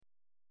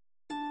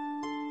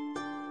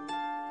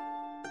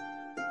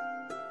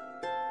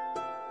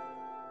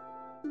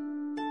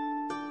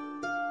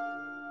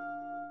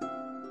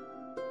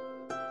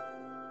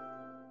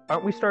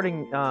Aren't we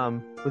starting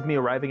with me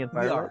arriving in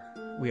We Firelight?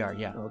 are,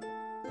 yeah. Okay.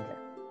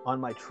 On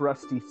my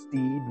trusty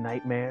steed,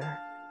 Nightmare,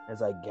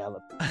 as I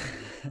gallop,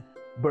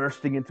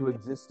 bursting into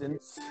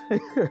existence.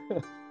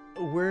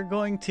 We're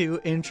going to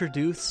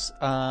introduce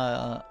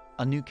a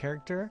new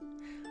character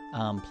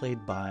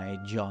played by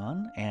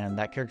John, and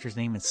that character's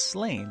name is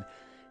Slain.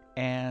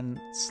 And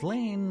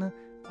Slain,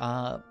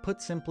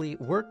 put simply,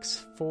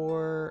 works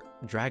for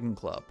Dragon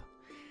Club.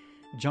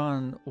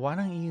 John, why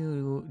don't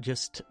you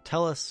just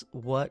tell us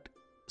what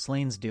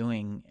Slane's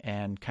doing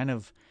and kind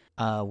of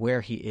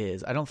where he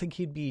is? I don't think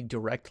he'd be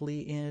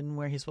directly in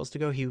where he's supposed to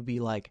go. He would be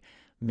like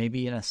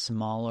maybe in a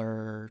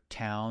smaller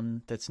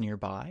town that's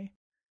nearby.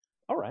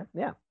 All right,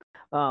 yeah.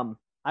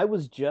 I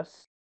was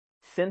just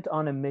sent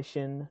on a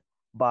mission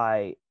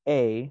by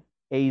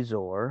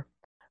Azor,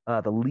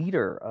 the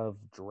leader of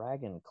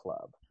Dragon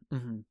Club.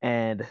 Mm-hmm.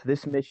 And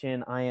this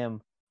mission, I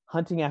am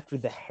hunting after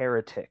the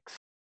heretics.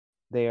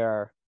 They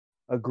are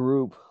a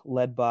group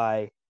led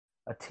by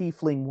a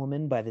tiefling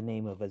woman by the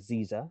name of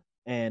Aziza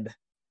and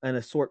an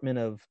assortment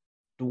of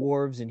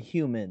dwarves and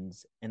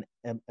humans, and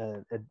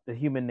a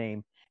human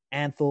named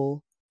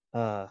Anthel,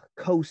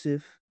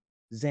 Kosif,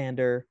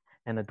 Xander,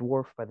 and a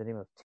dwarf by the name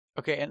of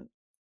Okay,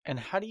 and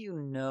how do you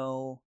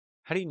know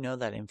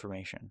that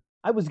information?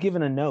 I was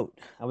given a note.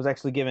 I was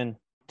actually given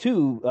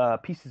two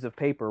pieces of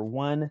paper,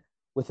 one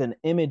with an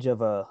image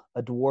of a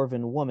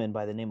dwarven woman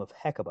by the name of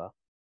Hecaba,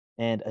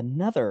 and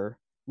another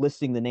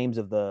listing the names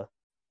of the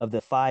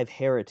five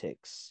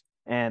heretics,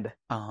 and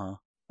Uh-huh.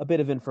 a bit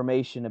of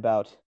information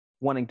about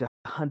wanting to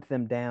hunt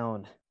them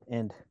down,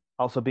 and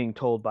also being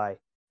told by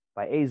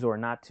Azor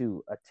not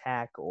to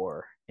attack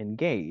or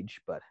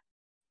engage, but,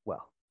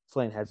 well,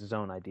 Slain has his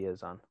own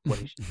ideas on what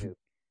he should do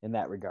in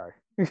that regard.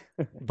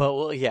 But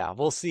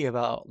we'll see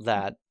about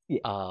that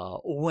Yeah.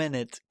 when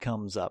it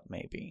comes up,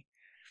 maybe.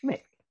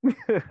 Maybe.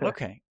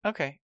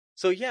 Okay.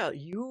 So yeah,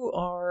 you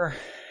are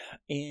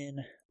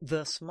in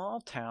the small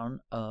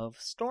town of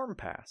Storm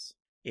Pass.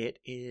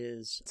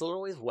 It's a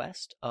little ways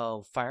west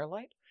of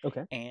Firelight.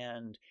 Okay.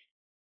 And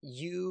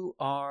you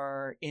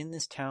are in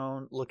this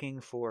town looking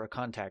for a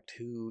contact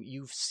who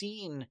you've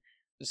seen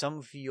some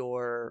of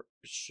your,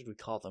 should we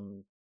call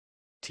them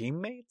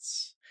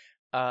teammates?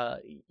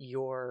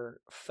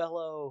 Your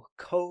fellow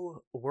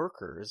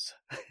co-workers.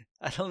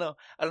 I don't know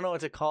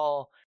what to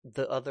call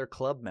the other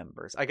club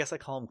members. I guess I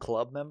call them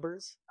club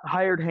members.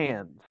 Hired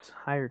hands.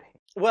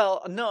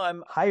 Well, no,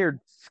 I'm hired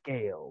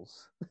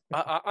scales.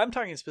 I'm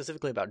talking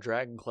specifically about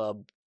Dragon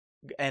Club,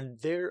 and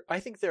I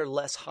think they're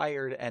less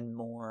hired and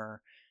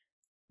more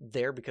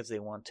there because they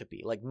want to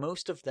be. Like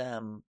most of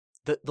them,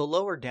 the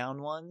lower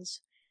down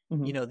ones,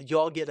 Mm-hmm. you know, you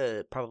all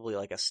get probably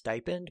like a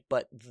stipend,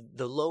 but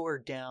the lower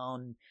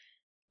down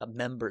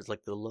members,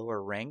 like the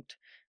lower ranked,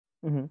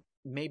 Mm-hmm.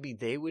 maybe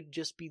they would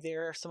just be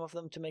there, some of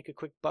them, to make a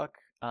quick buck.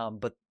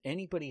 But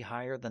anybody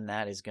higher than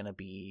that is going to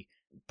be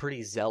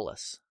pretty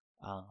zealous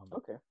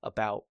Okay.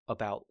 about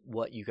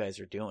what you guys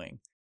are doing.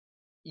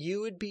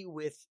 You would be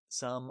with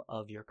some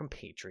of your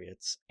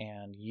compatriots,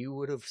 and you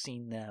would have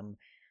seen them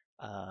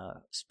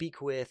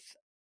speak with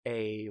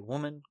a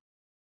woman,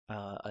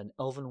 an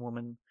elven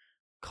woman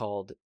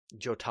called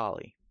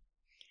Jotali.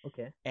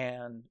 Okay.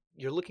 And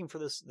you're looking for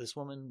this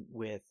woman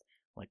with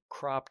like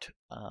cropped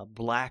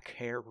black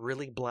hair,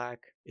 really black.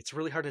 It's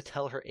really hard to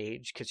tell her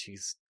age because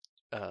she's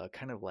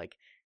kind of like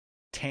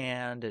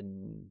tanned,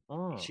 and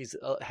she's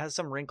has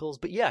some wrinkles,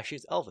 but yeah,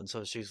 she's elven,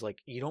 so she's like,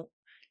 you're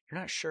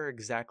not sure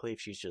exactly if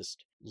she's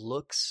just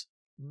looks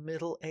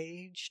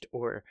middle-aged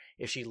or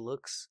if she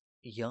looks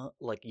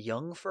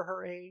young for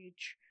her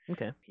age.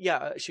 Okay.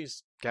 Yeah,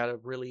 she's got a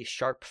really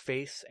sharp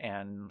face,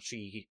 and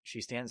she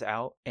stands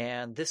out.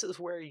 And this is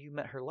where you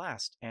met her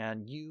last,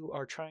 and you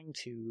are trying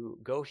to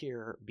go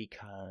here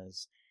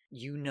because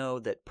you know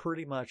that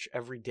pretty much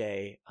every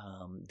day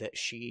that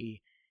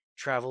she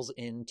travels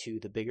into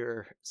the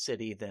bigger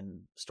city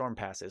than Storm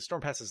Pass is.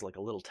 Storm Pass is like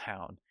a little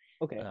town.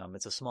 Okay.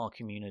 It's a small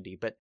community,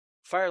 but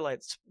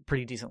Firelight's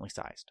pretty decently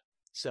sized.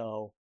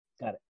 So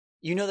got it.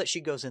 You know that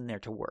she goes in there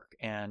to work,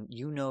 and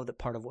you know that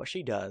part of what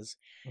she does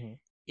Mm-hmm.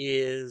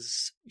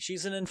 is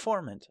she's an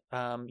informant.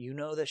 You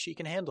know that she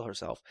can handle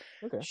herself.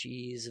 Okay.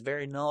 She's a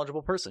very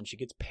knowledgeable person. She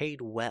gets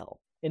paid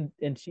well. And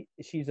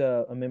she's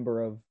a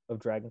member of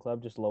Dragon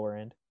Club, just lower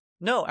end?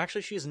 No,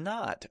 actually she's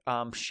not.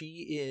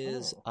 She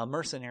is a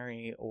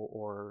mercenary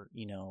or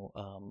you know,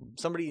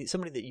 somebody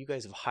that you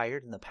guys have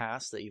hired in the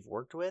past that you've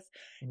worked with,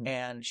 Mm-hmm.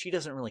 and she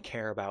doesn't really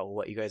care about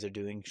what you guys are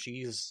doing.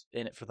 She's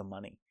in it for the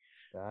money.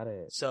 Got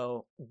it.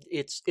 So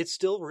it's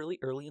still really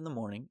early in the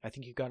morning. I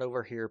think you got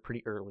over here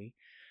pretty early.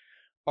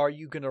 Are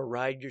you going to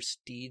ride your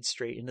steed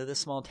straight into this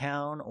small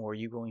town, or are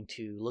you going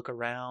to look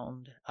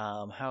around?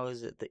 How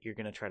is it that you're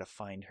going to try to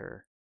find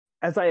her?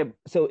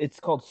 So it's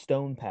called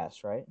Stone Pass,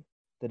 right?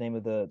 The name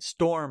of the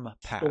Storm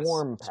Pass.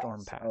 Storm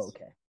Pass. Oh,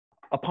 okay.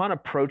 Upon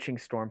approaching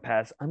Storm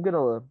Pass, I'm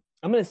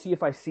gonna see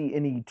if I see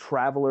any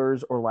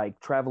travelers or like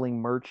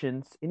traveling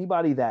merchants,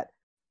 anybody that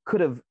could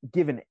have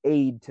given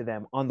aid to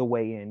them on the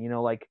way in. You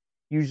know, like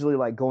usually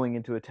like going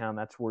into a town,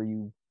 that's where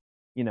you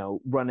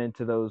run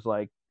into those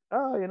like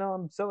oh,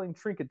 I'm selling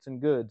trinkets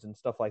and goods and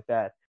stuff like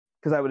that.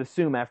 Because I would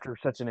assume after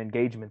such an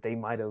engagement, they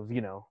might have,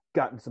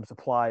 gotten some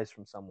supplies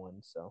from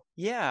someone. So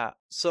Yeah.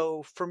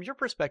 So from your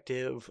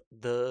perspective,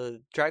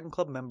 the Dragon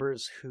Club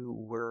members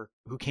who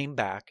came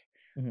back,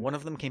 Mhm. one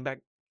of them came back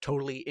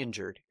totally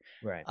injured.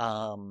 right.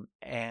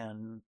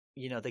 And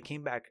they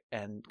came back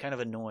and kind of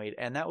annoyed,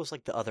 and that was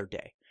like the other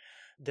day.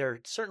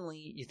 There certainly,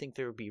 you think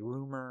there would be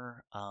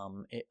rumor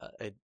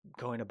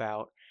going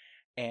about,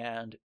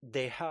 and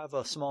they have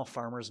a small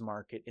farmers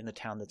market in the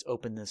town that's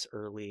open this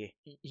early.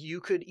 You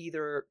could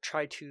either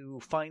try to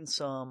find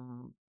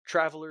some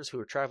travelers who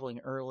are traveling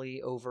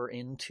early over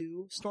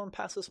into Storm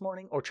Pass this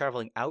morning, or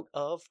traveling out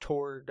of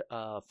toward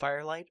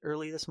Firelight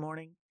early this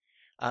morning.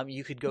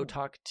 You could go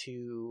talk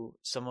to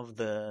some of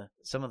the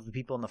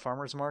people in the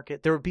farmers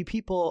market. There would be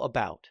people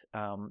about,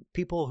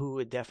 people who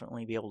would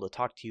definitely be able to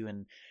talk to you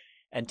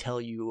and tell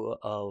you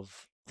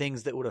of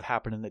things that would have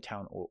happened in the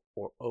town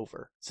or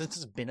over. Since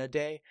it's been a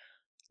day,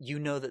 you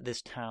know that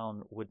this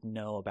town would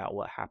know about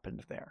what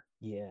happened there.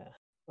 Yeah.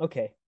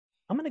 Okay.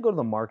 I'm going to go to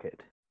the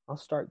market. I'll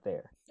start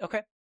there.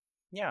 Okay.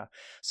 Yeah.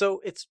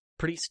 So it's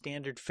pretty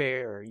standard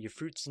fare. Your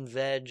fruits and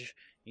veg,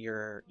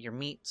 your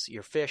meats,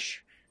 your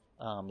fish,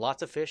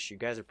 lots of fish. You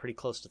guys are pretty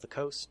close to the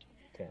coast.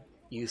 Okay.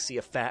 You see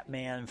a fat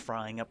man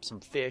frying up some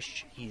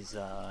fish. He's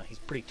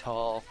pretty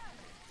tall.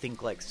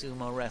 Think like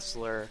sumo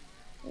wrestler.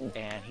 Ooh.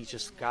 And he's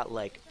just got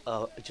like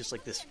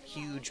this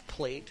huge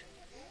plate.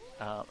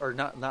 Or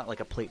not like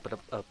a plate, but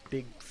a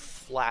big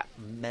flat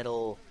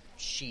metal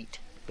sheet,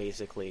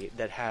 basically,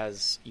 that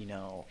has,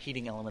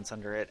 heating elements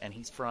under it, and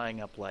he's frying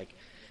up like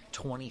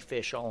 20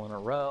 fish all in a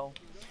row.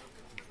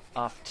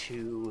 Off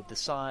to the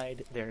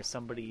side, there's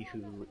somebody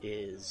who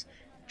is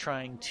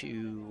trying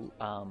to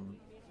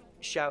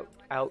shout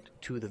out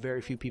to the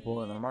very few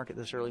people in the market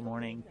this early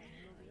morning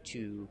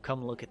to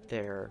come look at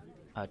their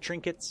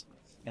trinkets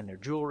and their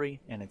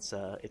jewelry, and it's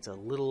a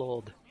little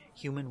old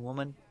human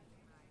woman.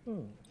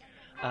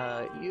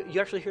 You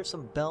actually hear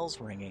some bells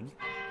ringing.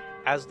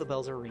 As the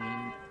bells are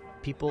ringing,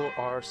 people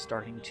are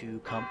starting to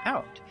come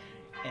out.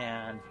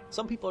 And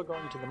some people are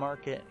going to the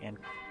market and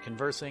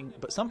conversing,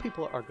 but some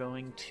people are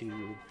going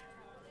to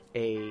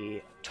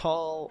a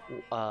tall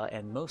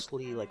and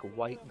mostly like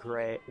white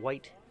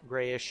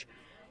grayish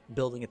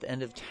building at the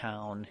end of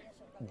town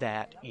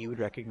that you would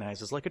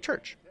recognize as like a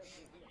church.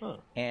 Huh.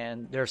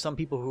 And there are some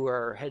people who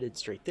are headed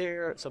straight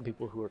there, some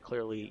people who are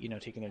clearly,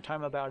 taking their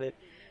time about it.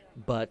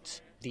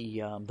 But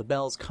the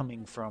bell's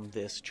coming from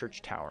this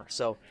church tower.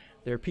 So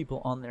there are people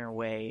on their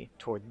way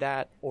toward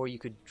that, or you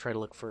could try to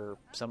look for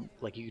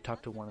you could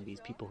talk to one of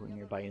these people who are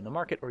nearby in the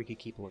market, or you could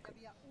keep looking.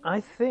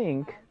 I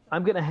think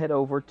I'm going to head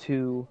over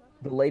to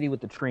the lady with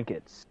the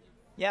trinkets.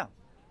 Yeah.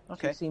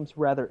 Okay. She seems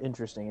rather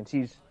interesting, and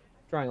she's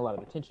drawing a lot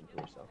of attention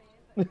to herself.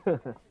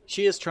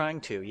 She is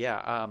trying to,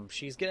 yeah.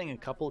 She's getting a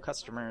couple of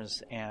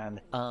customers,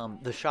 and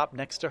the shop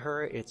next to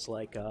her, it's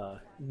like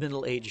a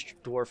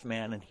middle-aged dwarf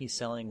man, and he's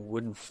selling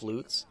wooden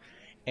flutes,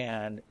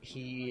 and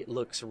he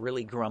looks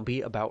really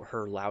grumpy about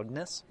her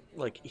loudness.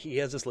 Like, he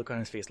has this look on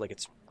his face like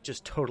it's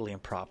just totally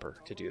improper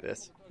to do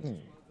this.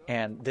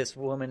 And this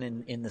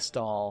woman in the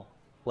stall,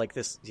 like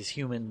this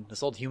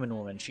old human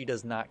woman, she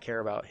does not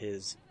care about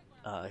his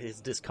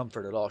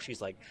discomfort at all.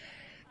 She's like,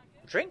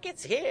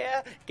 "Trinkets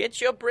here.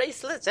 Get your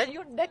bracelets and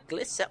your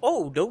necklace.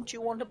 Oh, don't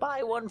you want to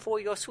buy one for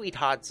your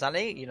sweetheart,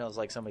 Sonny?" It's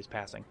like somebody's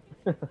passing.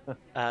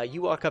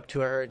 You walk up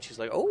to her, and she's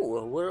like, "Oh,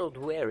 a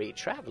world-weary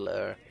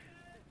traveler.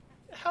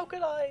 How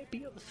can I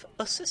be of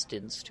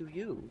assistance to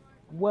you?"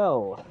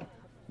 Well,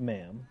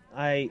 ma'am,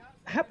 I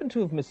happen to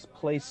have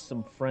misplaced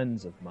some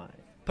friends of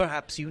mine.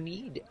 Perhaps you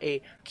need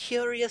a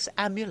curious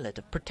amulet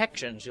of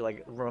protection. She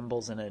like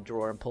rumbles in a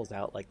drawer and pulls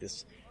out like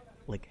this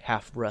like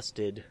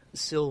half-rusted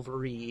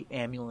silvery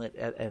amulet,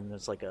 and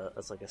there's like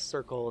a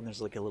circle, and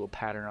there's like a little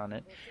pattern on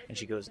it, and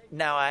she goes,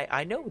 "Now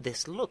I know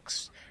this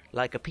looks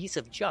like a piece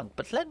of junk,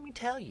 but let me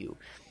tell you,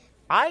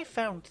 I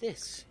found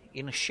this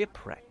in a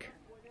shipwreck,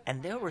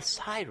 and there were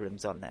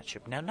sirens on that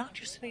ship. Now, not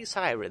just any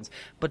sirens,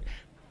 but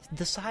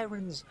the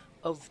sirens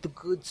of the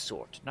good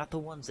sort, not the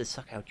ones that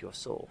suck out your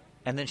soul."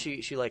 And then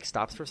she like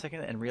stops for a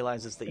second and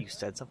realizes that you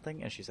said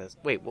something, and she says,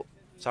 "Wait,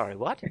 sorry,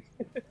 what?"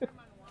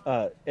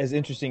 As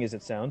interesting as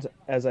it sounds,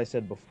 as I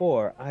said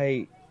before,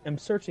 I am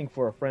searching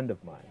for a friend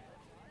of mine.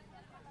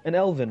 An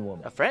elven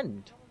woman. A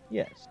friend?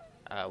 Yes.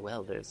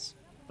 Well, there's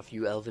a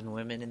few elven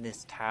women in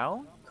this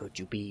town. Could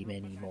you be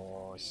any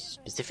more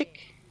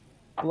specific?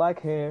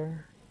 Black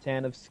hair,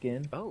 tan of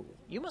skin. Oh,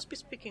 you must be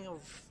speaking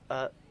of...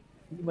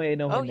 You may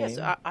know her name. Oh,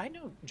 yes, I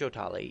know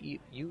Jotali.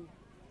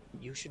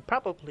 You should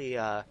probably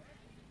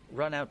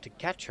run out to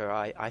catch her.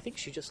 I think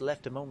she just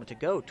left a moment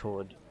ago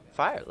toward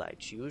Firelight.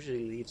 She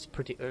usually leaves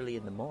pretty early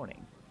in the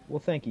morning.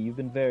 Well, thank you. You've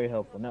been very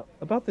helpful. Now,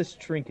 about this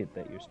trinket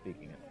that you're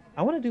speaking of,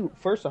 I want to do,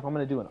 first off, I'm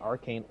going to do an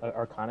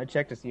arcana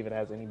check to see if it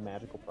has any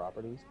magical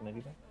properties. Can I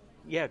do that?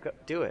 Yeah,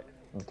 do it.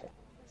 Okay.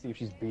 See if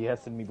she's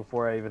BSing me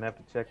before I even have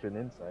to check an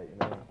insight.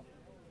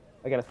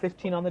 I got a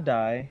 15 on the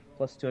die,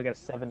 plus 2, I got a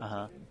 17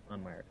 on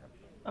my arcana.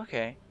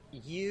 Okay.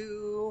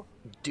 You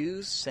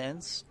do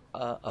sense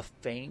a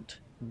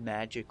faint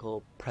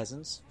magical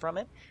presence from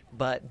it,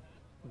 but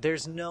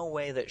there's no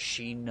way that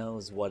she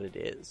knows what it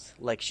is.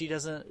 Like she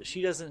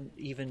doesn't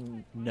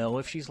even know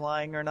if she's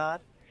lying or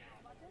not.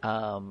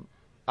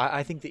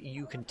 I think that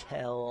you can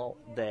tell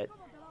that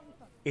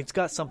it's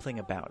got something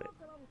about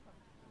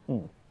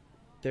it.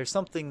 There's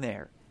something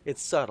there.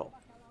 It's subtle.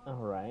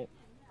 All right.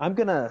 I'm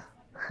gonna.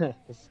 I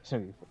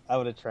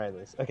want to try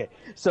this. Okay,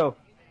 so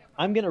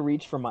I'm gonna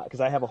reach for my,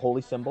 because I have a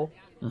holy symbol.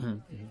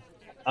 I'm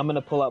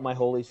gonna pull out my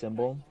holy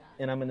symbol,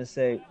 and I'm gonna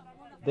say,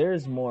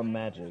 "There's more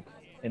magic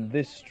in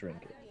this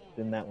trinket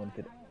than that one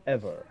could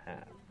ever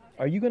have.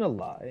 Are you gonna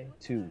lie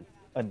to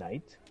a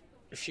knight?"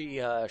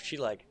 She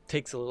like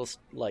takes a little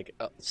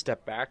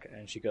step back,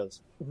 and she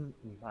goes,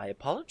 "My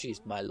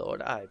apologies, my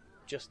lord. I'm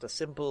just a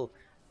simple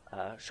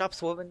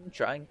shopswoman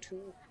trying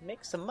to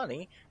make some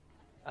money.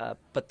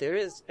 But there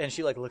is," and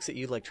she like looks at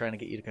you like trying to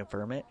get you to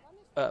confirm it.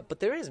 But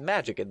there is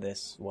magic in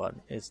this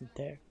one, isn't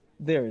there?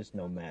 There is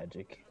no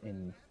magic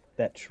in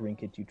that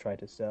trinket you try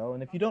to sell,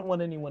 and if you don't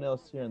want anyone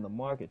else here in the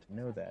market to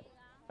know that,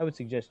 I would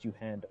suggest you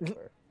hand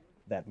over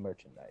that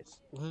merchandise.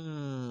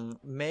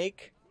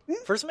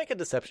 First make a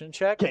deception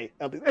check. Okay,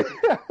 I'll do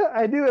that.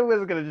 I knew it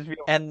wasn't gonna just be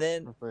and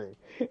then for free.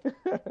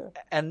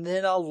 and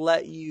then I'll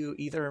let you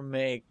either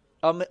make.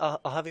 I'll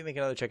have you make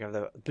another check after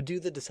that, but do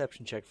the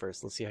deception check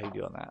first. Let's see how you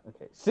do on that.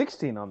 Okay,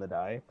 16 on the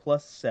die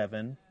plus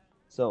 7,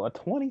 so a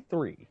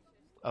 23.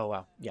 Oh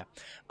wow, yeah.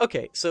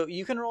 Okay, so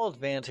you can roll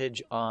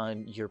advantage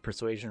on your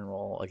persuasion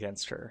roll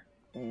against her.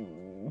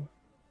 Well,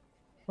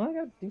 I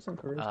got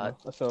decent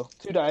charisma, so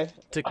 2 die.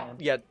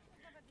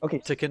 Okay,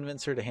 to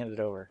convince her to hand it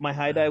over. My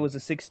high die was a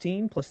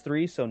 16 plus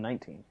 3, so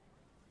 19.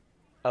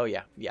 Oh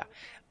yeah.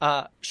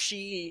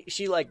 She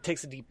like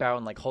takes a deep bow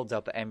and like holds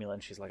out the amulet.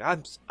 And she's like,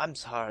 I'm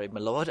sorry,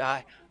 my lord.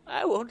 I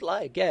won't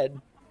lie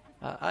again.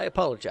 I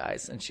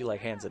apologize. And she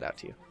like hands it out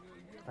to you.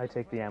 I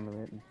take the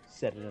amulet and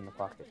set it in the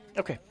pocket.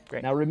 Okay,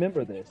 great. Now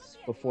remember this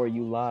before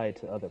you lie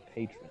to other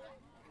patrons.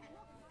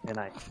 And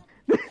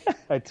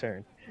I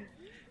turn.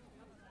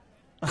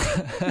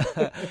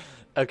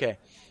 Okay.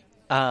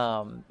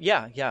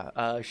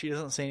 She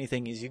doesn't say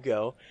anything as you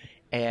go,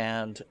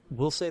 and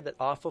we'll say that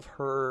off of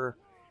her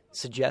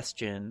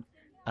suggestion,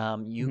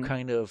 you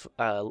kind of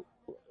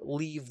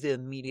leave the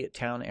immediate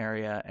town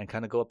area and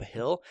kind of go up a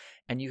hill,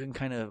 and you can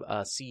kind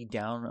of see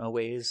down a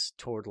ways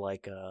toward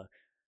like a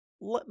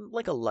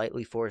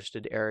lightly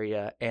forested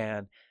area,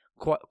 and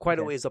quite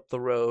a ways up the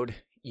road,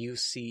 you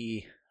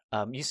see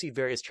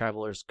various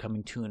travelers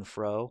coming to and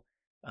fro,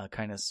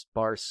 kind of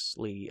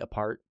sparsely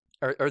apart.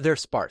 Or they're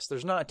sparse.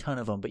 There's not a ton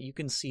of them, but you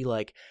can see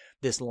like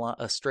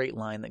a straight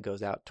line that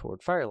goes out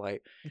toward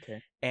Firelight.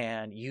 Okay.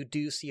 And you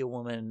do see a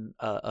woman,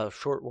 a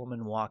short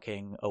woman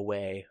walking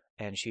away,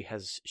 and she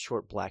has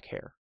short black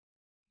hair.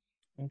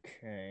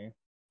 Okay.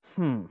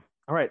 All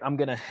right. I'm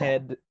gonna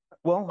head.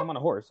 Well, I'm on a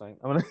horse.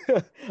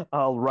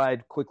 I'll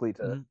ride quickly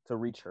to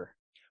reach her.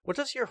 What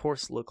does your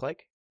horse look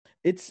like?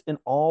 It's an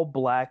all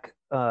black.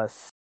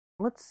 Let's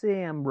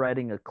say I'm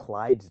riding a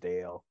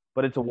Clydesdale,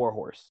 but it's a war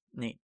horse.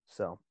 Neat.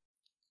 So.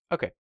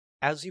 Okay.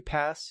 As you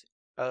pass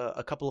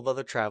a couple of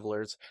other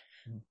travelers,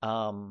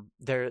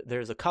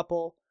 there's a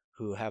couple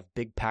who have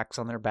big packs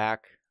on their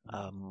back.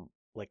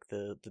 Like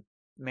the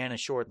man is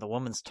short and the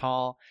woman's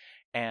tall,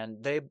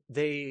 and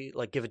they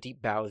like give a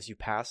deep bow as you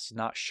pass,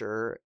 not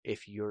sure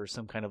if you're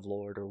some kind of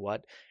lord or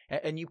what.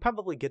 And you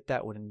probably get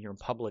that when you're in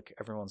public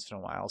every once in a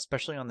while,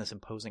 especially on this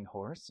imposing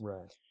horse.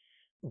 Right.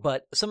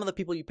 But some of the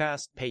people you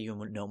pass pay you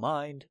no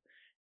mind.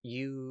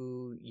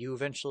 You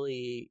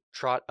eventually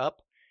trot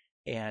up.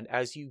 And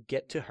as you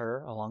get to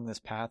her along this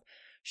path,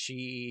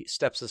 she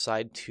steps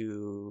aside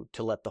to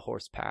let the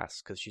horse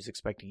pass because she's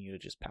expecting you to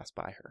just pass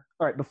by her.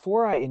 All right,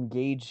 before I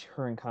engage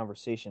her in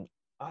conversation,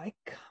 I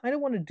kind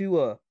of want to do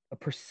a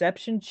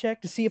perception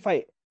check to see if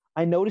I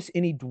notice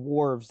any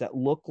dwarves that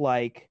look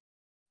like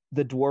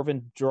the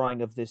dwarven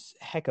drawing of this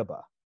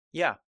Hecuba.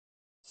 Yeah.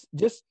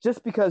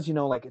 Just because,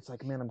 like, it's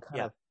like, man, I'm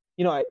kind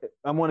of,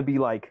 I want to be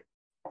like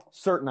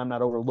certain I'm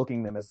not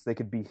overlooking them as they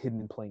could be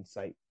hidden in plain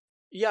sight.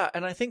 Yeah,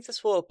 and I think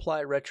this will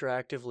apply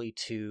retroactively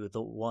to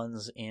the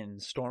ones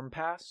in Storm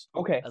Pass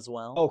as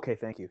well. Okay,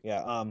 thank you.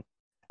 Yeah,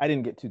 I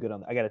didn't get too good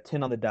on that. I got a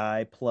 10 on the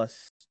die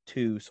plus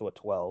 2, so a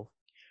 12.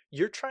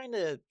 You're trying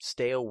to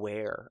stay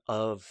aware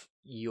of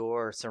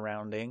your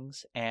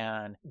surroundings,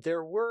 and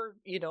there were,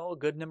 a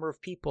good number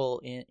of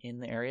people in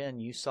the area, and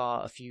you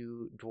saw a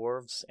few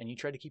dwarves, and you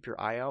tried to keep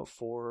your eye out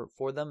for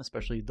them,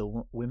 especially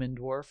the women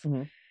dwarf.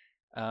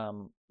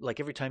 Mm-hmm. Like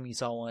every time you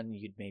saw one,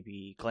 you'd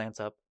maybe glance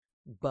up,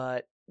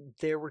 but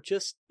there were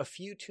just a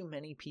few too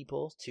many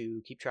people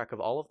to keep track of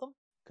all of them.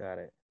 Got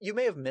it. You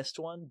may have missed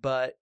one,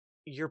 but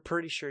you're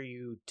pretty sure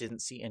you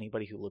didn't see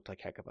anybody who looked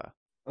like Hecuba.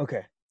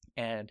 Okay.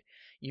 And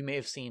you may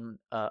have seen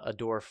a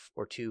dwarf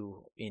or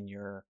two in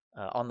your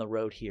on the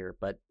road here,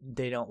 but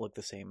they don't look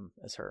the same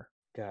as her.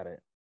 Got it.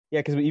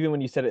 Yeah, because even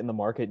when you said it in the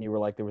market and you were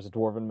like, there was a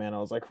dwarven man, I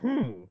was like,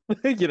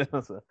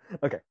 So,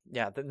 okay.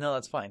 Yeah, no,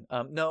 that's fine.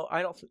 No,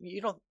 I don't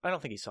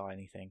think he saw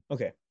anything.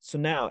 Okay. So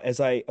now, as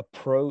I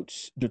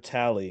approach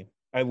Dutali,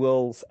 I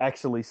will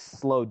actually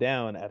slow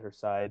down at her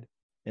side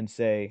and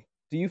say,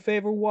 "Do you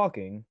favor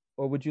walking,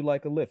 or would you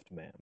like a lift,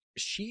 ma'am?"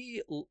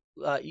 She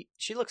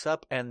looks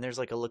up, and there's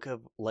like a look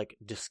of like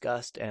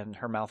disgust, and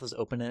her mouth is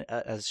open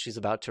as she's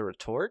about to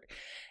retort,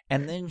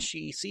 and then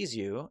she sees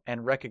you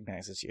and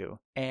recognizes you,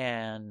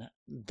 and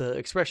the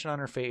expression on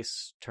her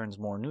face turns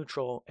more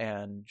neutral,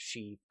 and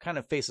she kind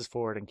of faces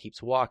forward and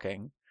keeps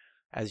walking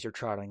as you're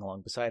trotting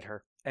along beside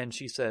her, and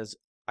she says,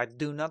 "I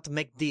do not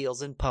make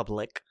deals in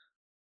public.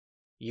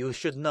 You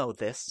should know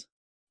this."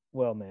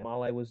 Well, ma'am,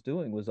 all I was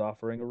doing was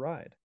offering a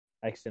ride.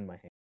 I extend my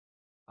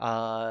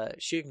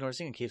She ignores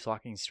you and keeps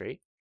walking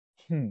straight.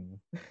 hand.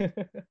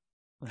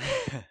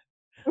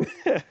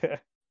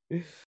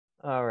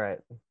 All right.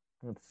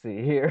 Let's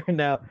see here.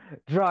 Now,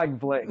 drawing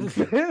blanks.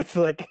 It's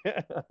like,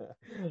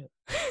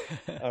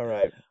 all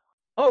right.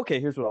 Okay,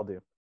 here's what I'll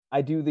do.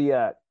 I do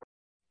the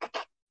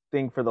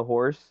thing for the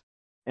horse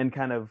and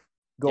kind of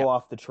go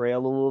off the trail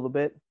a little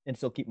bit and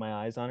still keep my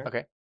eyes on her.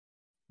 Okay.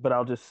 But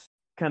I'll just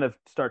kind of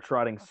start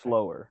trotting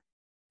slower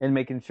and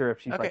making sure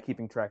if she's like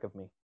keeping track of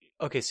me.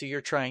 Okay, so you're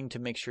trying to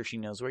make sure she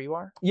knows where you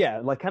are? Yeah,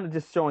 like kind of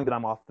just showing that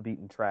I'm off the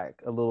beaten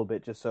track a little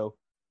bit, just so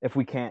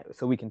we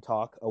can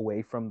talk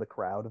away from the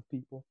crowd of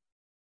people,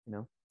 you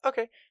know?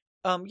 Okay.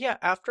 Yeah,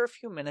 after a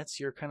few minutes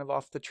you're kind of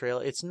off the trail.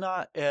 It's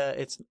not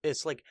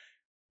it's like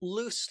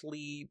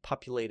loosely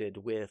populated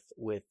with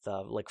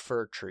like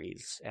fir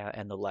trees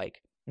and the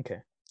like. Okay.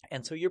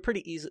 And so you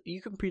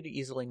can pretty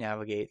easily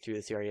navigate through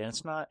this area, and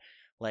it's not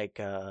like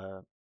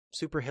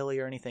super hilly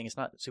or anything. It's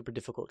not super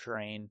difficult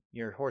terrain.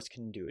 Your horse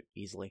can do it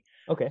easily.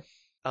 Okay.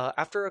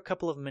 After a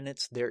couple of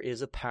minutes, there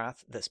is a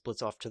path that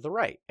splits off to the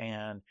right,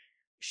 and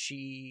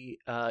she,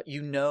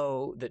 you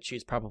know that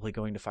she's probably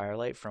going to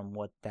Firelight from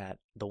what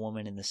the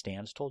woman in the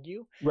stands told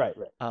you. Right.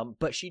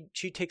 But she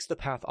takes the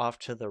path off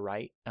to the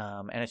right,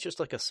 and it's just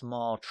like a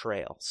small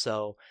trail.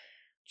 So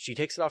she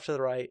takes it off to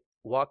the right,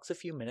 walks a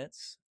few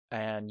minutes,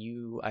 and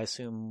you, I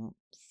assume,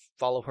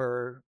 follow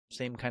her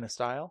same kind of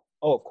style.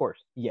 Oh, of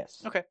course.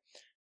 Yes. Okay.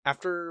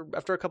 After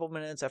a couple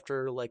minutes,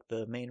 after like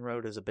the main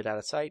road is a bit out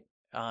of sight,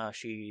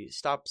 she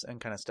stops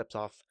and kind of steps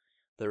off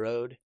the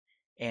road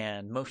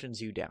and motions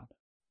you down.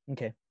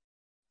 Okay.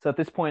 So at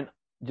this point,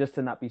 just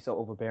to not be so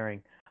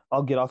overbearing,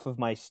 I'll get off of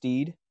my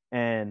steed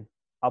and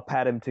I'll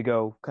pat him to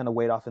go kind of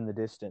wait off in the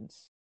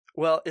distance.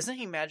 Well, isn't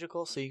he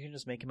magical, so you can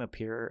just make him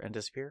appear and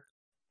disappear?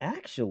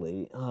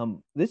 Actually,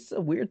 this is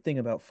a weird thing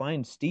about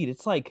Find Steed.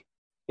 It's like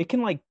it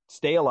can like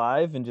stay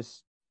alive and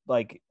just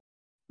like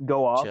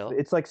go off. Chill.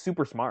 It's like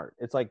super smart.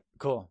 It's like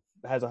cool.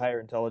 Has a higher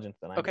intelligence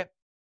than I do. Okay.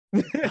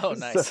 Oh,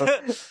 nice. So,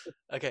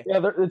 okay. Yeah,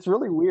 it's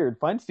really weird.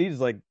 Find Steed is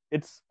like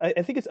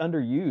I think it's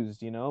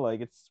underused. You know, like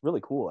it's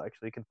really cool.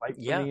 Actually, it can fight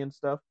for me and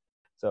stuff.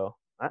 So.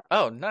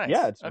 Nice.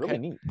 Yeah, it's really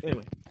neat.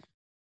 Anyway.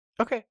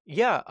 Okay.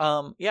 Yeah.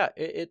 Yeah.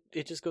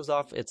 It just goes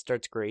off. It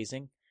starts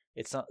grazing.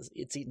 It's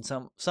eating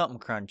something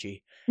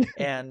crunchy,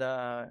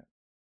 and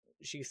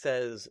she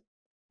says,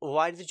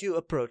 "Why did you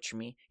approach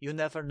me? You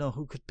never know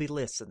who could be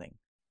listening."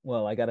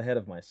 Well, I got ahead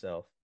of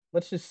myself.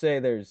 Let's just say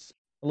there's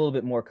a little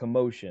bit more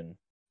commotion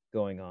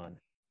going on,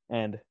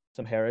 and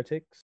some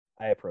heretics.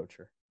 I approach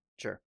her.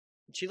 Sure.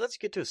 She lets you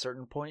get to a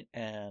certain point,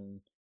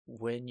 and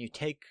when you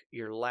take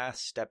your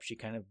last step, she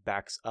kind of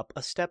backs up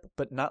a step,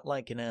 but not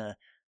like in a,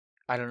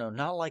 I don't know,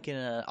 not like in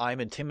a I'm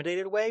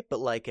intimidated way, but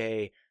like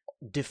a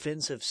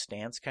defensive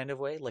stance kind of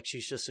way. Like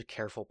she's just a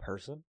careful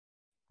person.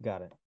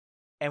 Got it.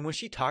 And when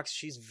she talks,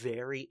 she's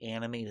very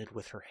animated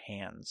with her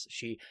hands.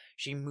 She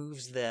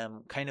moves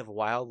them kind of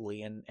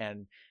wildly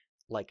and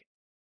like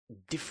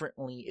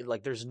differently.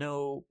 Like there's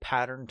no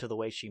pattern to the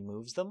way she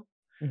moves them.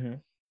 Mm-hmm.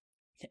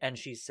 And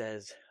she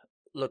says,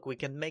 "Look, we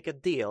can make a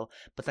deal,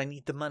 but I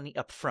need the money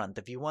up front.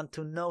 If you want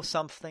to know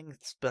something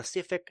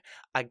specific,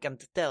 I can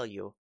tell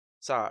you.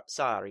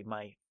 Sorry,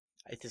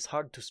 it is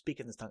hard to speak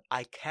in this tongue.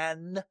 I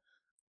can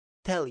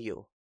tell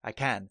you. I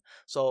can.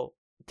 So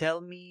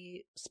tell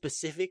me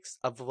specifics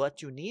of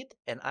what you need,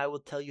 and I will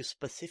tell you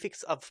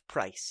specifics of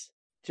price."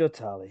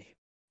 Jotali,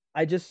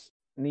 I just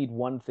need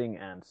one thing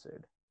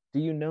answered. Do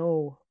you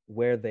know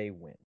where they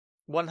went?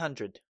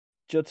 100.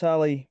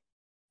 Jotali,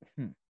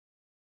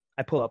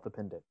 I pull out the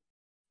pendant,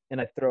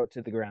 and I throw it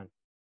to the ground.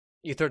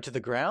 You throw it to the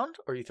ground,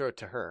 or you throw it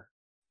to her?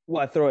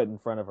 Well, I throw it in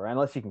front of her,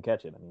 unless she can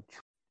catch it. I mean,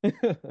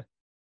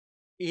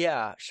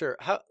 yeah, sure.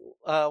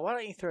 Why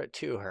don't you throw it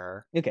to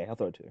her? Okay, I'll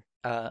throw it to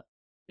her.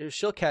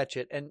 She'll catch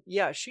it, and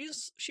yeah,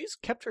 she's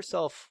kept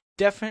herself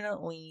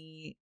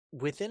definitely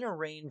within a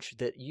range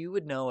that you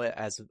would know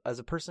as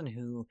a person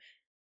who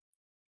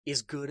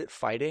is good at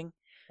fighting.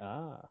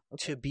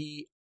 To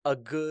be a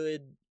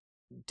good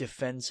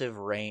defensive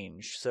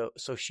range, so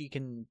she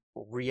can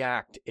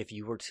react if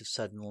you were to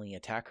suddenly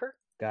attack her.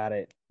 Got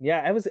it.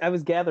 Yeah, I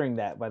was gathering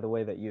that by the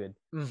way that you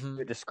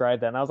had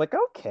described that, and I was like,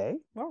 okay,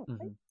 well,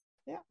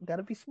 yeah,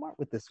 gotta be smart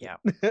with this one.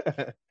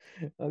 Yeah.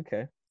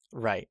 Okay.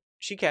 Right.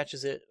 She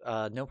catches it,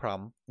 no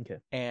problem. Okay.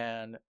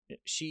 And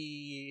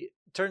she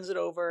turns it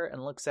over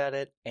and looks at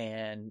it,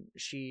 and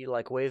she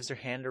like waves her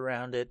hand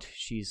around it.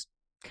 She's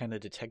kind of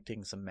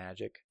detecting some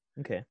magic.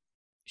 Okay.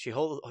 She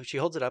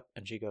holds it up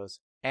and she goes,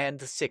 "And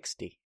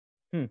 60."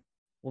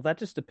 Well, that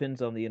just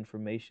depends on the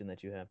information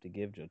that you have to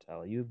give,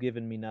 Jotala. You've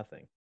given me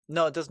nothing.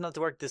 No, it does not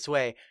work this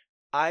way.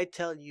 I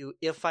tell you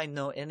if I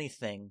know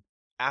anything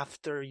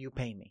after you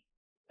pay me.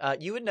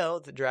 You would know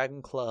the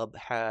Dragon Club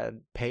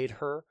had paid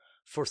her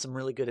for some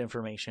really good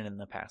information in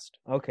the past.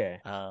 Okay.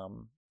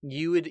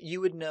 You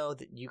would know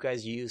that you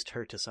guys used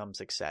her to some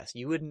success.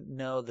 You wouldn't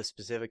know the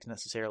specifics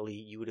necessarily.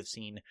 You would have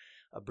seen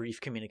a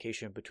brief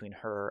communication between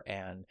her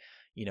and,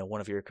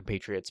 one of your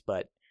compatriots,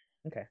 but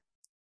Okay.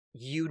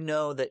 you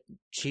know that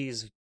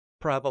she's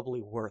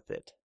probably worth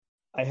it.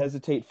 I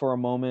hesitate for a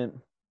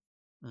moment,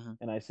 Mhm.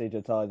 and I say,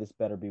 Jotala, this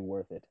better be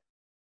worth it.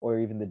 Or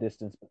even the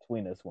distance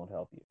between us won't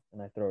help you.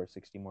 And I throw her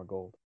 60 more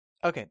gold.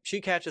 Okay, she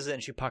catches it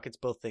and she pockets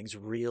both things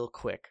real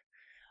quick.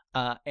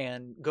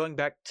 And going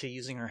back to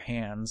using her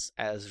hands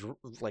as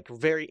like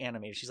very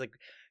animated, she's like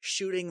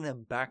shooting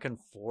them back and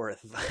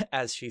forth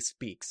as she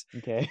speaks.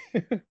 Okay.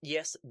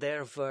 Yes,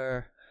 there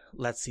were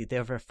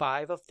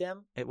 5 of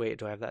them. Wait,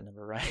 do I have that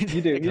number right?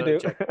 You do.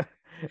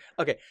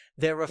 Okay,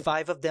 there were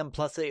 5 of them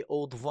plus a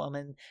old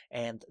woman,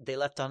 and they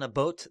left on a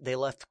boat. They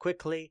left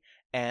quickly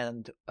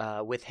and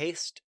with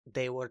haste.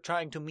 They were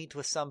trying to meet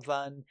with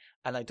someone,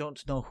 and I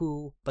don't know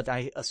who, but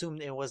I assume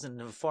it was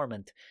an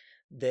informant.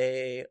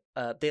 They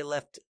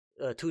left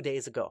 2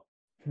 days ago.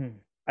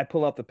 I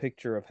pull out the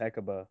picture of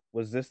Hecuba.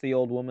 Was this the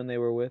old woman they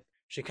were with?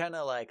 She kind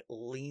of like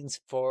leans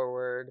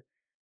forward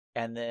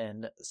and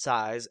then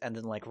sighs and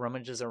then like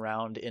rummages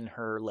around in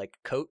her like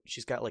coat.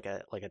 She's got like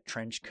a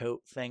trench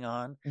coat thing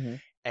on,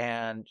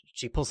 and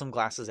she pulls some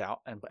glasses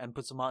out and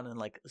puts them on and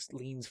like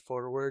leans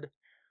forward,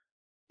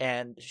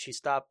 and she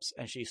stops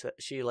and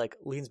she like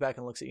leans back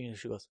and looks at you and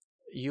she goes,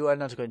 "You are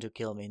not going to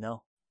kill me,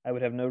 no?" I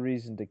would have no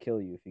reason to kill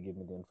you if you give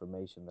me the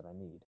information that I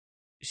need.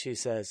 She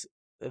says,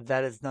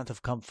 "That is not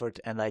of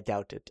comfort, and I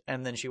doubt it."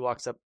 And then she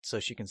walks up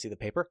so she can see the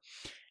paper,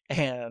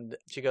 and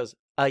she goes,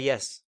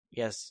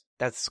 Yes,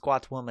 that's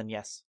squat woman,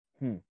 yes.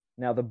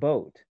 Now the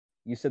boat.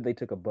 You said they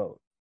took a boat.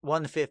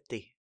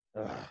 150.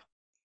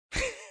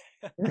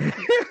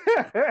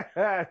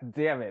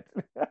 Damn it.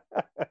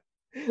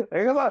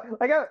 I don't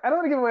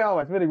want to give away all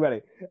my spending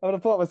money. I'm going to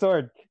pull out my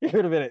sword. Give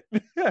it a minute.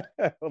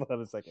 Hold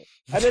on a second.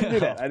 I didn't do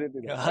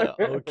that.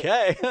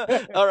 Okay.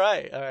 All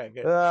right.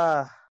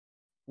 Good.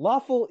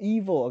 Lawful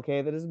evil.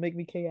 Okay, that doesn't make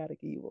me chaotic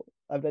evil.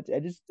 I'm not. I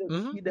just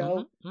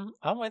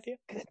I'm with you.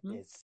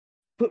 Goodness,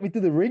 put me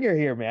through the ringer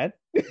here, man.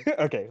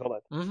 Okay,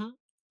 hold on.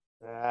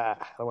 How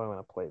do I want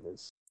to play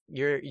this?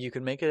 You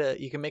can make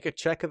a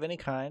check of any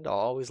kind. I'll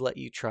always let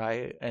you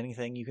try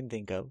anything you can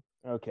think of.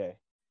 Okay,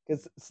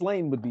 because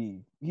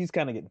Slain he's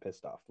kind of getting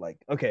pissed off. Like,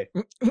 okay.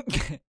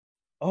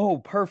 Oh,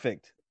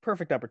 perfect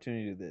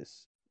opportunity to do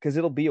this, because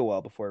it'll be a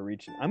while before I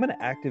reach it. I'm going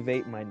to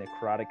activate my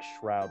necrotic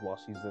shroud while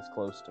she's this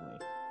close to me,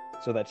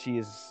 so that she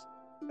is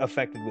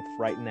affected with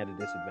frighten at a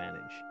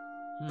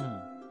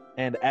disadvantage.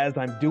 And as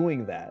I'm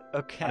doing that,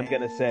 I'm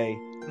going to say,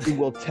 you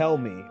will tell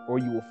me, or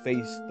you will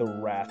face the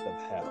wrath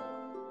of hell.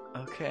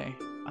 Okay,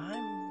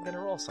 I'm going to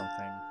roll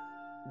something.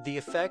 The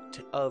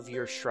effect of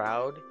your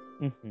shroud,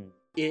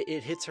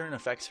 it hits her and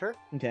affects her.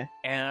 Okay.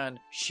 And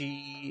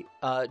she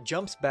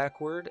jumps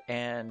backward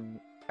and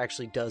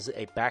actually does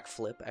a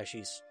backflip as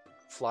she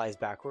flies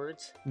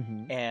backwards.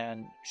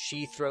 And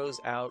she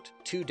throws out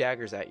 2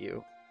 daggers at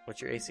you.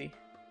 What's your AC?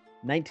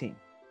 19.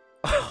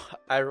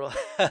 I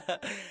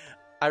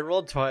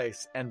rolled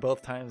twice, and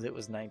both times it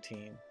was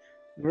 19.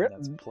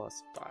 That's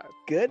plus 5.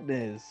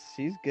 Goodness,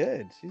 she's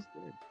good.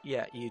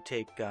 Yeah, you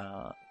take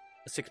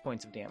 6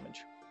 points of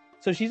damage.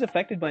 So she's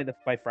affected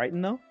by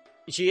frighten, though?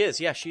 She is,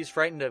 yeah. She's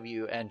frightened of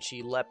you, and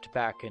she leapt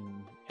back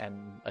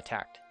and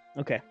attacked.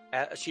 Okay.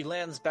 She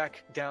lands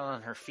back down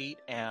on her feet,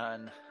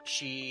 and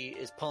she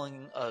is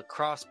pulling a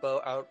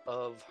crossbow out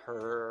of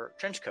her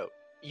trench coat.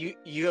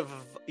 You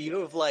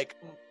have like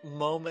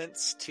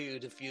moments to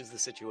defuse the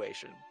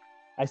situation.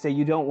 I say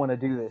you don't want to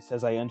do this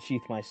as I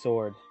unsheath my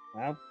sword.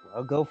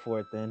 I'll go for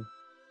it then.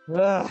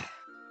 Ugh.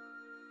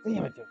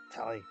 Damn it,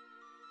 Tali.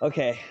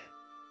 Okay.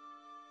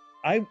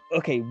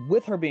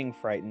 With her being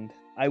frightened,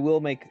 I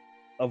will make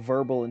a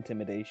verbal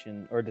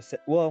intimidation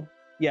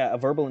a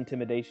verbal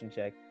intimidation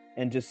check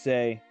and just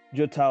say,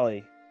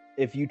 Jotali,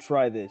 if you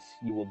try this,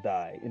 you will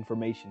die.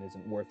 Information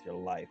isn't worth your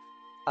life.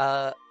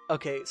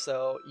 Okay,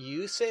 so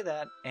you say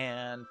that,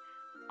 and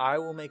I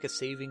will make a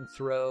saving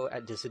throw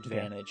at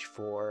disadvantage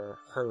for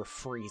her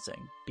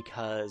freezing,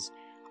 because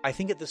I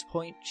think at this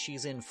point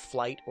she's in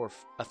fight or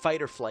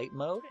flight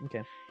mode.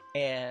 Okay.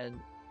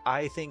 And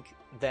I think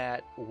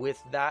that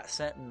with that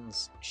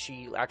sentence,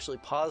 she actually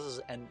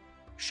pauses and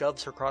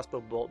shoves her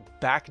crossbow bolt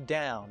back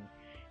down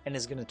and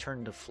is going to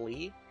turn to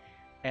flee.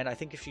 And I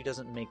think if she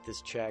doesn't make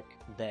this check,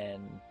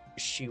 then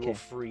she will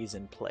freeze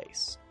in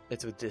place.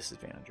 It's with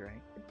disadvantage,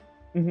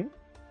 right?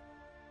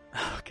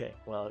 Okay,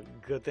 well,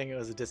 good thing it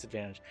was a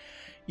disadvantage.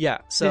 Yeah,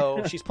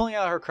 so she's pulling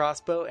out her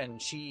crossbow,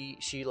 and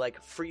she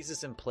like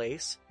freezes in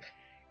place.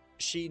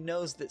 She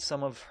knows that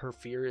some of her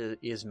fear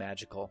is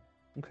magical.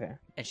 Okay.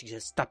 And she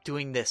says, "Stop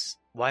doing this.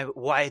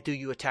 Why do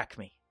you attack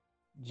me?"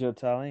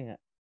 Jotali,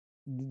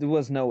 there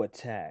was no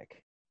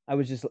attack. I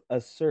was just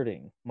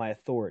asserting my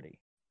authority.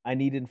 I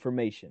need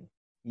information.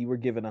 You were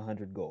given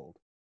 100 gold.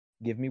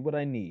 Give me what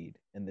I need,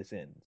 and this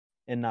ends,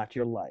 and not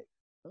your life.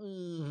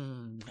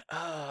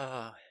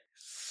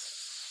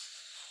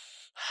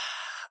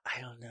 I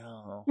don't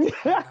know.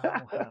 I don't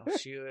know how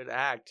she would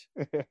act.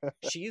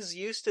 She's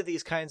used to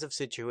these kinds of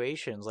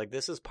situations. Like,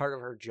 this is part of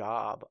her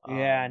job.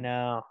 Yeah, I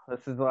know.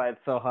 This is why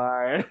it's so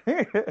hard.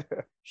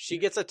 She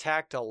gets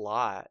attacked a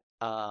lot,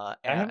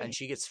 and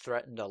she gets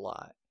threatened a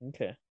lot.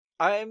 Okay.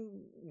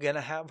 I'm going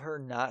to have her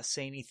not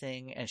say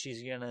anything, and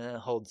she's going to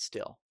hold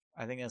still.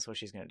 I think that's what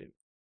she's going to do.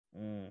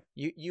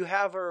 You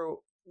have her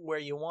where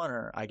you want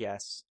her, I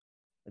guess.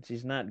 But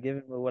she's not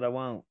giving me what I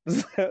want.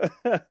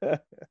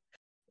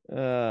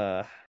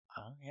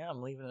 Yeah,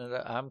 I'm leaving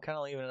it. I'm kind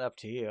of leaving it up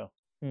to you.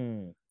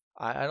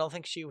 I don't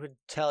think she would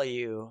tell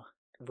you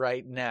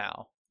right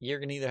now. You're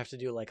gonna either have to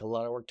do like a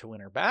lot of work to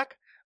win her back,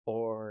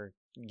 or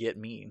get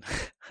mean.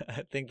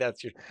 I think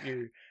that's your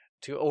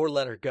or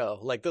let her go.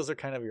 Like, those are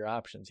kind of your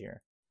options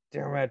here.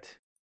 Damn it!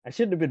 I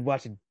shouldn't have been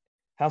watching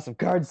House of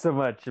Cards so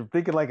much. I'm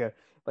thinking like a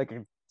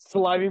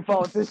slimy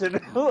politician.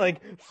 Like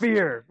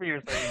fear. So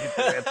you get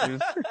your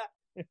answers.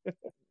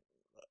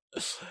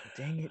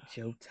 Dang it,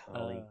 Joe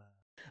Tully.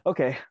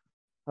 Okay.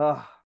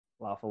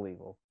 Lawful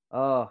evil.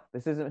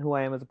 This isn't who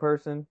I am as a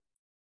person.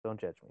 Don't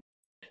judge me.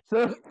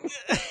 So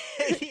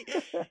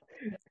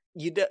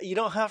you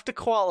don't have to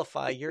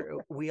qualify.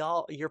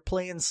 You're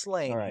playing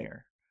Slain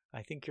here.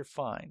 I think you're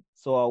fine.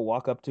 So I'll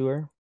walk up to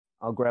her.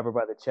 I'll grab her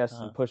by the chest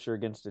and push her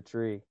against a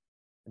tree,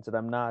 and said,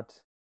 I'm not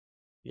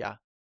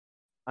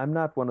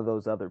one of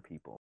those other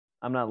people.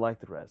 I'm not like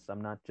the rest.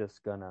 I'm not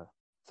just gonna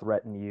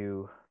threaten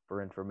you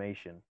for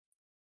information.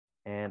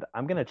 And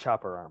I'm gonna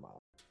chop her arm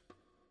off.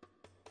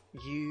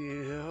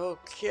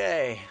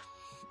 Okay?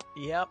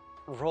 Yep.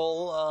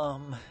 Roll.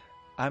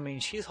 I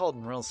mean, she's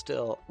holding real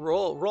still.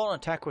 Roll an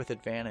attack with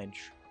advantage.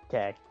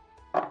 Okay.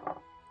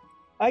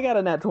 I got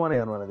a nat 20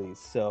 on one of these,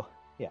 so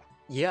yeah.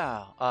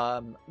 Yeah.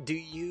 Do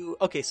you?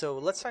 Okay. So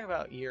let's talk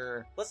a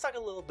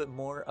little bit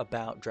more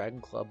about Dragon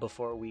Club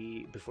before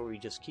we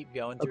just keep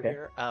going through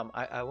here.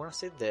 I want to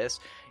say this: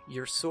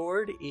 your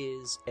sword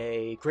is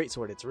a great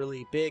sword. It's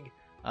really big.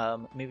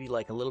 Maybe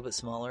like a little bit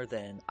smaller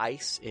than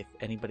Ice, if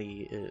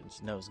anybody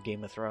knows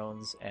Game of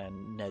Thrones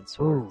and Ned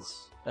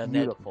swords.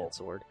 Ned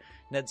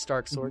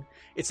Stark's sword.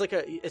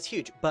 It's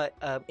huge, but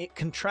it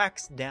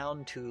contracts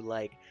down to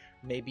like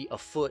maybe a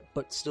foot,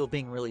 but still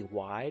being really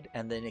wide,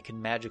 and then it can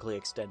magically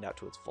extend out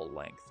to its full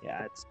length.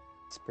 Yeah, it's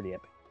pretty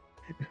epic.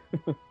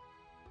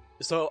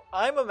 So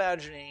I'm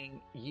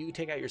imagining you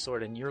take out your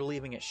sword and you're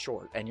leaving it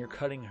short, and you're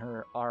cutting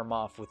her arm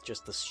off with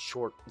just the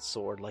short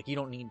sword. Like, you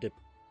don't need to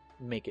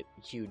make it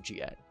huge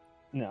yet.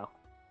 No.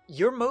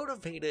 You're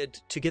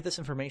motivated to get this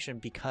information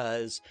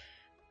because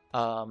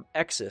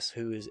Exus,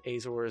 who is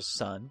Azor's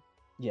son,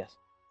 yes,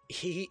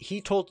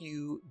 he told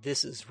you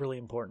this is really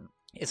important.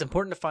 It's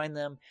important to find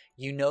them.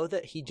 You know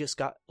that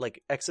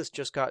Exus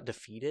just got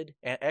defeated,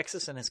 and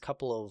Exus and his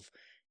couple of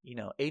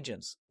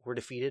agents were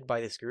defeated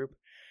by this group,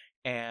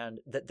 and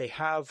that they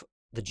have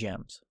the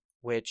gems,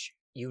 which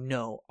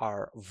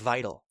are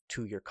vital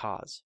to your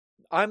cause.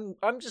 I'm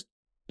just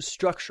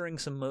structuring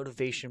some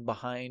motivation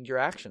behind your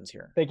actions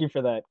here. Thank you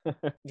for that.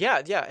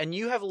 Yeah, and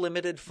you have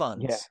limited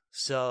funds. Yeah.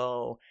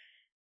 So,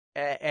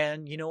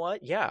 and you know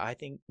what? Yeah, I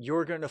think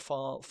you're going to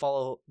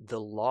follow the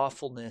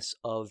lawfulness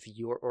of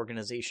your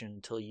organization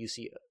until you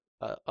see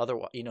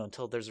otherwise,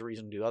 until there's a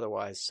reason to do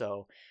otherwise.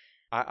 So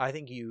I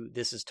think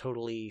this is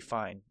totally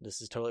fine. This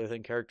is totally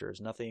within character.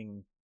 There's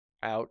nothing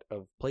out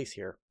of place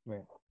here.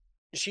 Right.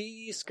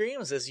 She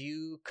screams as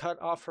you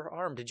cut off her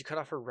arm. Did you cut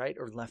off her right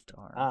or left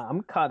arm?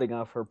 I'm cutting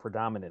off her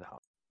predominant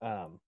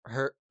arm.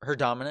 Her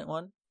dominant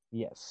one?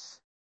 Yes.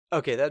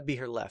 Okay, that'd be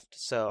her left.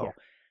 So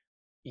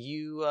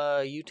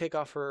you take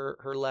off her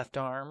left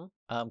arm,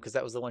 because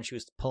that was the one she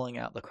was pulling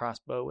out the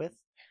crossbow with.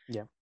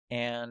 Yeah.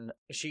 And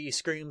she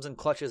screams and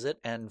clutches it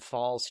and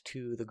falls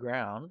to the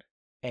ground.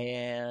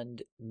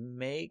 And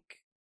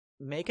make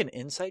an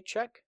insight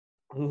check.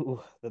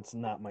 Ooh, that's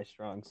not my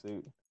strong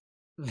suit.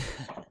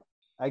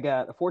 I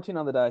got a 14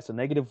 on the die, so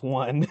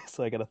 -1,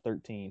 so I got a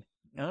 13.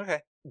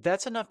 Okay.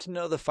 That's enough to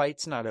know the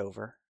fight's not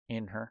over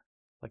in her.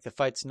 Like, the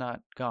fight's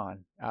not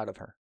gone out of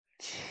her.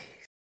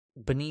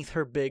 Beneath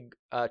her big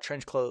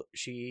trench coat,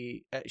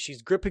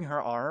 she's gripping her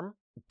arm,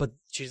 but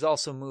she's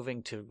also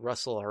moving to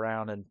rustle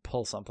around and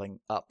pull something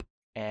up.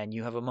 And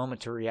you have a moment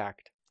to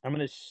react. I'm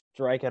going to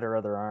strike at her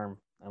other arm.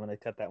 I'm going to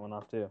cut that one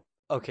off, too.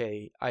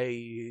 Okay,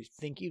 I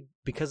think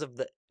because of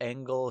the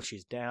angle,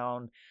 she's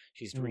down.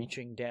 She's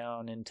reaching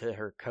down into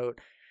her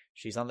coat.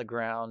 She's on the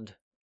ground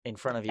in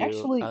front of you.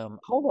 Actually,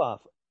 hold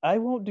off. I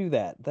won't do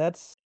that.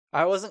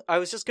 I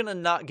was just gonna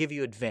not give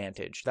you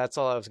advantage. That's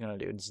all I was gonna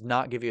do. Is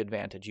not give you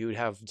advantage. You would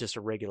have just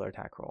a regular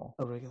attack roll.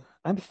 A regular.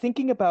 I'm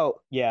thinking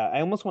about. Yeah,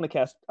 I almost want to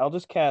cast. I'll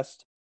just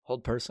cast.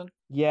 Hold person.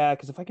 Yeah,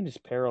 because if I can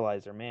just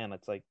paralyze her, man,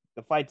 it's like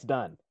the fight's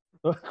done.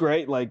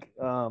 Great, like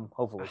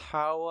hopefully.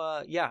 How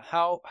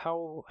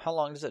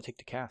long does it take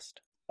to cast?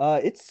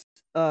 It's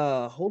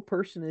hold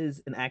person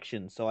is an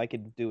action, so I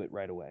could do it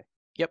right away.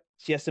 Yep.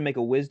 She has to make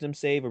a wisdom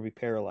save or be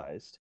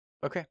paralyzed.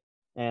 Okay.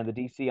 And the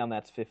DC on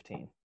that's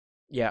 15.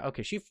 Yeah,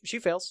 okay. She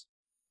fails.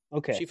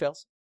 Okay. She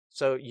fails.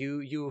 So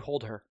you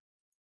hold her.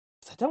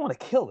 I don't want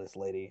to kill this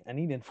lady. I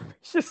need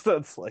information. So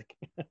it's like,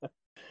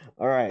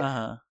 all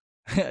right.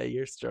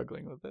 You're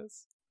struggling with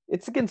this.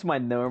 It's against my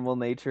normal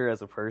nature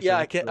as a person. Yeah,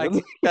 I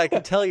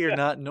can tell you're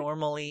not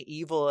normally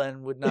evil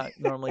and would not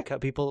normally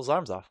cut people's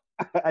arms off.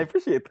 I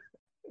appreciate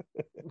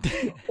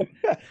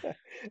that.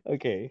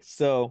 Okay,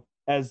 so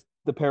as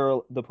the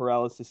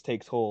paralysis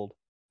takes hold,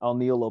 I'll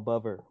kneel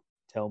above her.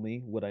 Tell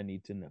me what I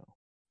need to know.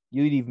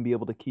 You'd even be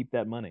able to keep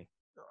that money.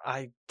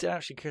 I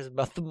doubt she cares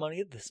about the money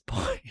at this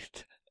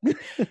point.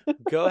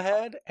 Go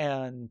ahead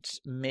and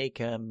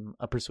make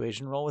a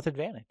persuasion roll with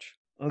advantage.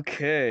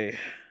 Okay.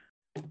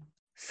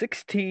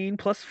 16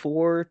 plus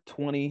 4,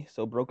 20,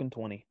 so broken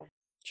 20.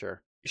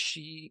 Sure.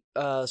 She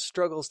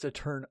struggles to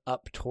turn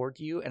up toward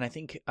you, and I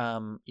think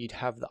you'd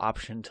have the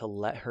option to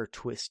let her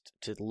twist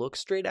to look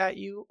straight at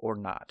you or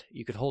not.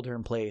 You could hold her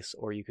in place,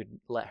 or you could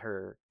let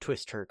her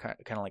twist her kind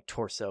of like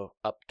torso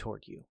up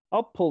toward you.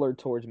 I'll pull her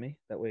towards me.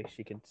 That way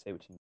she can say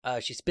what she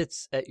needs. She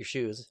spits at your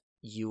shoes.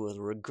 You will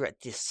regret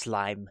this,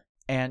 slime.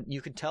 And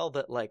you can tell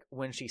that, like,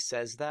 when she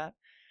says that,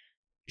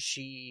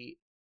 she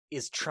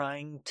is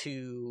trying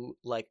to,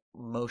 like,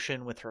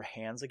 motion with her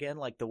hands again.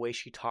 Like, the way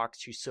she talks,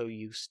 she's so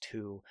used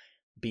to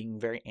being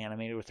very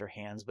animated with her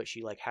hands, but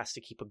she, like, has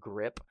to keep a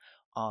grip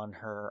on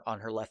her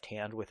left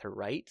hand with her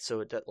right, so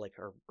it does, like,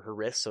 her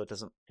wrist, so it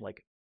doesn't,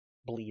 like,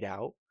 bleed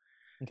out.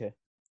 Okay.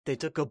 They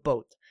took a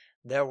boat.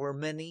 There were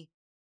many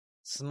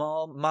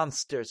small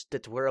monsters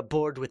that were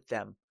aboard with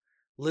them.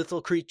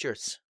 Little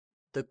creatures.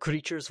 The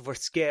creatures were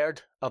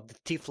scared of the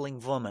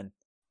tiefling woman.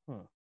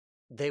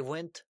 They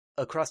went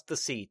across the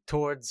sea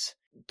towards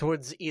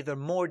either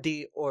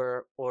Mordi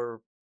or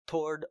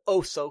toward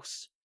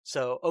Ossos.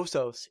 So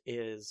Ossos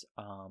is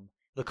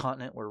the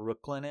continent where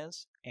Rooklyn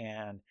is,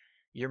 and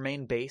your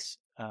main base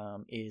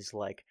is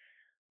like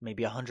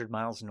maybe 100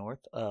 miles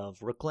north of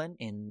Rooklyn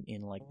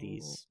in like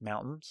these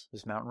mountains,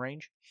 this mountain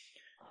range.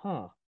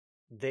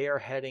 They are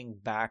heading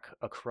back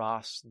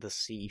across the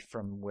sea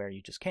from where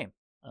you just came.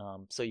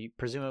 So you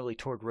presumably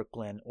toward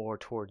Rooklyn or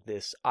toward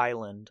this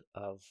island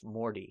of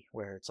Mordi,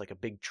 where it's like a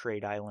big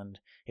trade island.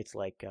 It's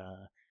like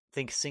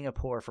think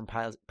Singapore from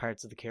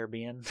Pirates of the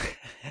Caribbean.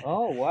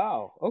 Oh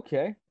wow!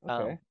 Okay.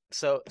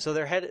 So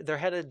they're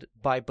headed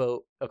by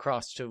boat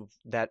across to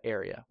that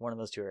area, one of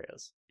those two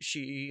areas.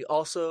 She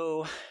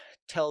also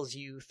tells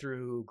you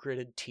through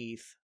gritted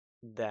teeth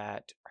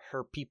that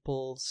her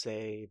people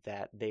say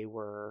that they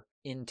were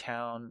in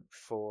town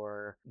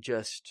for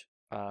just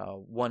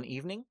one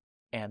evening,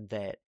 and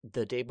that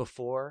the day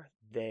before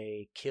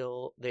they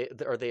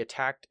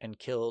attacked and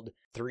killed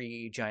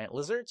 3 giant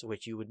lizards,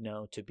 which you would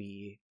know to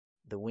be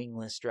the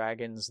wingless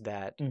dragons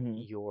that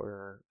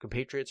your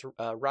compatriots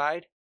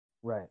ride.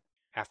 Right.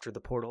 After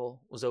the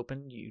portal was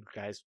opened, you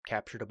guys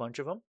captured a bunch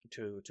of them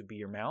to be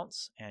your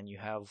mounts, and you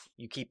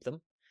keep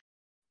them.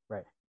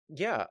 Right.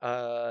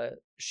 Yeah.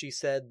 She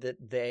said that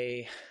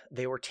they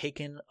were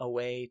taken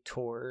away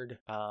toward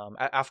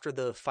after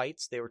the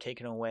fights. They were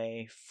taken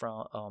away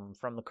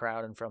from the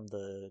crowd and from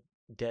the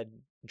dead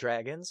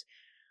dragons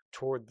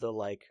toward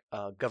the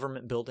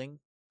government building,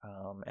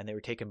 and they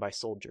were taken by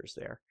soldiers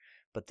there.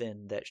 But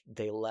then that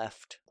they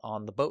left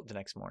on the boat the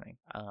next morning.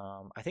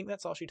 I think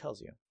that's all she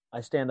tells you. I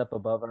stand up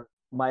above her.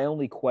 My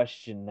only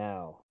question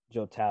now,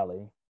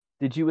 Jotali,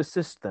 did you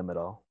assist them at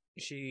all?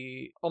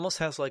 She almost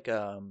has like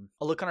a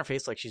look on her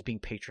face like she's being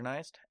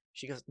patronized.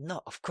 She goes, "No,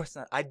 of course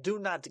not. I do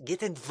not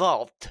get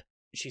involved."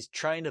 She's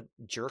trying to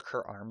jerk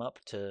her arm up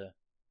to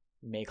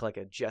make like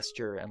a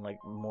gesture, and like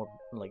more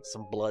like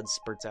some blood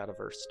spurts out of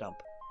her stump.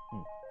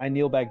 I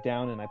kneel back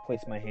down and I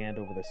place my hand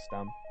over the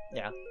stump.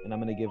 Yeah. And I'm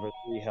going to give her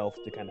 3 health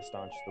to kind of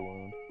staunch the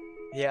wound.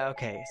 Yeah,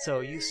 okay.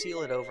 So you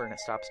seal it over and it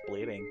stops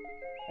bleeding.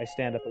 I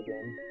stand up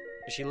again.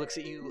 She looks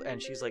at you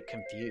and she's like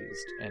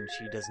confused, and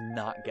she does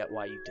not get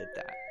why you did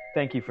that.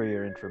 Thank you for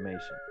your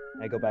information.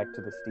 I go back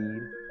to the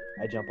steed.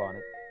 I jump on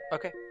it.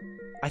 Okay.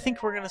 I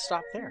think we're going to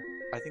stop there.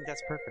 I think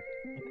that's perfect.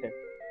 Okay.